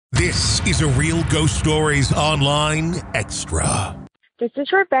This is a Real Ghost Stories Online Extra. This is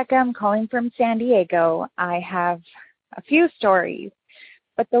Rebecca. I'm calling from San Diego. I have a few stories,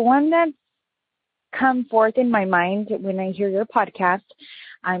 but the one that's come forth in my mind when I hear your podcast,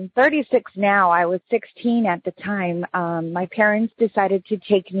 I'm 36 now. I was 16 at the time. My parents decided to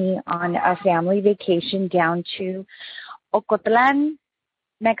take me on a family vacation down to Ocotlan,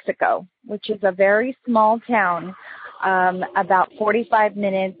 Mexico, which is a very small town, about 45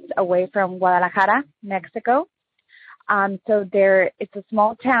 minutes away from Guadalajara, Mexico. So it's a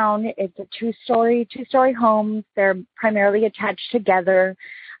small town. It's a two-story homes. They're primarily attached together.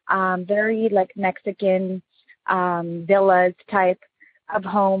 Very like Mexican villas type of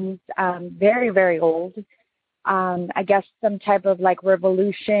homes. Very, very old. I guess some type of like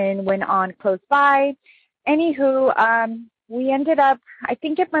revolution went on close by. Anywho, we ended up, I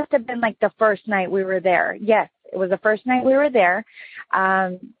think it must have been like the first night we were there. Yes, it was the first night we were there.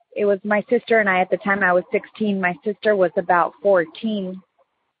 It was my sister and I. At the time I was 16. My sister was about 14.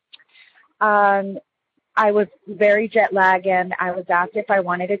 I was very jet lagged, and I was asked if I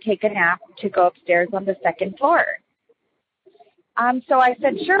wanted to take a nap to go upstairs on the second floor. So I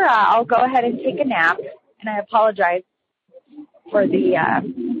said, sure, I'll go ahead and take a nap. And I apologize for the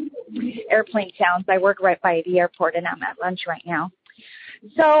airplane sounds. I work right by the airport, and I'm at lunch right now.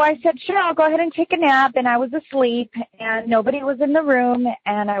 So I said, sure, I'll go ahead and take a nap. And I was asleep, and nobody was in the room,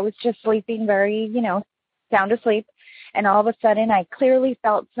 and I was just sleeping very, sound asleep. And all of a sudden, I clearly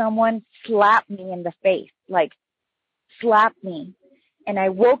felt someone slap me in the face, like slap me. And I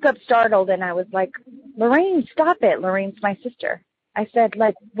woke up startled, and I was like, Lorraine, stop it. Lorraine's my sister. I said,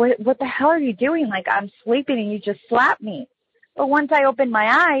 like, what the hell are you doing? Like, I'm sleeping, and you just slapped me. But once I opened my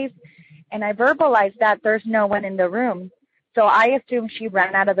eyes and I verbalized that, there's no one in the room. So I assumed she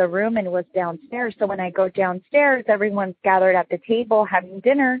ran out of the room and was downstairs. So when I go downstairs, everyone's gathered at the table having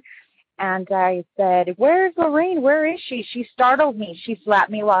dinner. And I said, where's Lorraine? Where is she? She startled me. She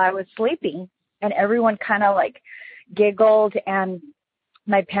slapped me while I was sleeping. And everyone kind of like giggled. And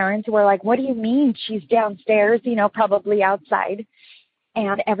my parents were like, what do you mean? She's downstairs, probably outside.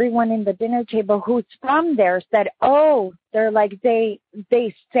 And everyone in the dinner table who's from there said, oh, they're like, they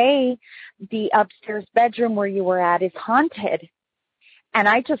say the upstairs bedroom where you were at is haunted. And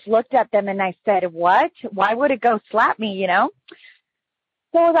I just looked at them and I said, what? Why would it go slap me,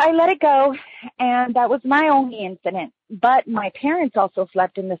 So I let it go, and that was my only incident. But my parents also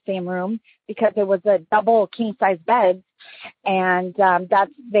slept in the same room because it was a double king-size bed, and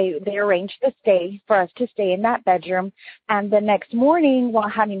they arranged for us to stay in that bedroom. And the next morning, while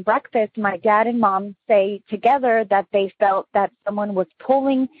having breakfast, my dad and mom say together that they felt that someone was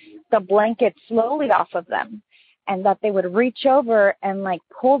pulling the blanket slowly off of them, and that they would reach over and like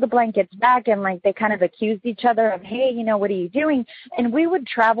pull the blankets back, and like they kind of accused each other of, hey, what are you doing? And we would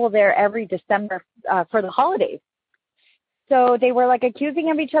travel there every December for the holidays. So they were like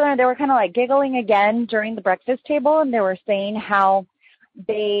accusing of each other, and they were kind of like giggling again during the breakfast table, and they were saying how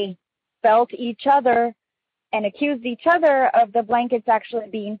they felt each other and accused each other of the blankets actually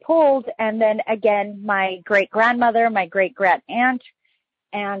being pulled. And then again, my great-grandmother, my great-grand-aunt,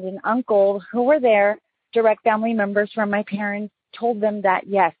 and an uncle who were there, direct family members from my parents, told them that,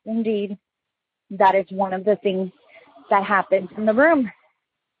 yes, indeed, that is one of the things that happens in the room.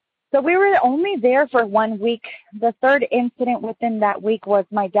 So we were only there for 1 week. The third incident within that week was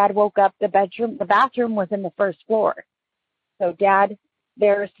my dad woke up, the bathroom was in the first floor. So Dad,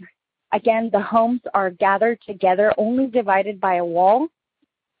 again, the homes are gathered together, only divided by a wall,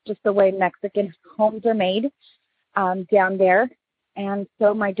 just the way Mexican homes are made down there. And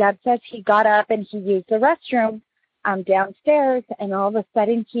so my dad says he got up and he used the restroom downstairs, and all of a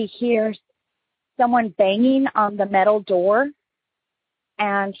sudden he hears someone banging on the metal door,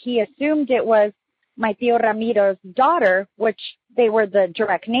 and he assumed it was my Tío Ramiro's daughter, which they were the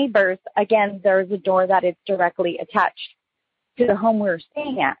direct neighbors. Again, there's a door that is directly attached to the home we were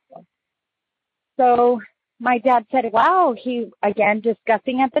staying at. So my dad said, wow, he, again,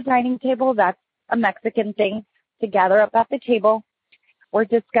 discussing at the dining table, that's a Mexican thing to gather up at the table. We're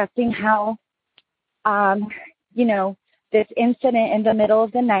discussing how, this incident in the middle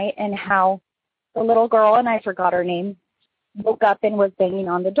of the night, and how the little girl, and I forgot her name, woke up and was banging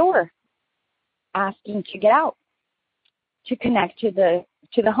on the door, asking to get out, to connect to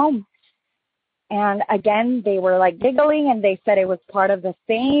the home. And again, they were like giggling, and they said it was part of the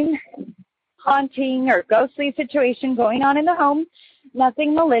same haunting or ghostly situation going on in the home.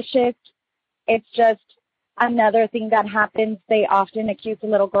 Nothing malicious. It's just another thing that happens. They often accuse the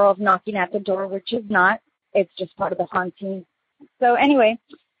little girl of knocking at the door, which is not. It's just part of the haunting. So anyway,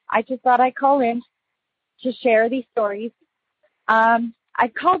 I just thought I'd call in to share these stories. I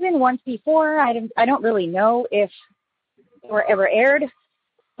I've called in once before. I don't really know if they were ever aired,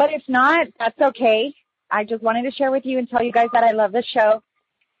 but if not, that's okay. I just wanted to share with you and tell you guys that I love the show,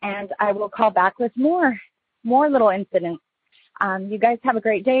 and I will call back with more little incidents. You guys have a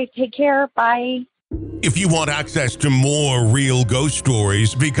great day. Take care. Bye. If you want access to more Real Ghost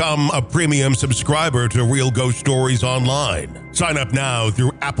Stories, become a premium subscriber to Real Ghost Stories Online. Sign up now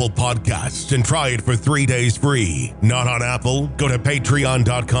through Apple Podcasts and try it for 3 days free. Not on Apple? Go to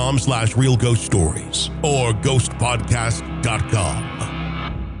patreon.com/realghoststories or ghostpodcast.com.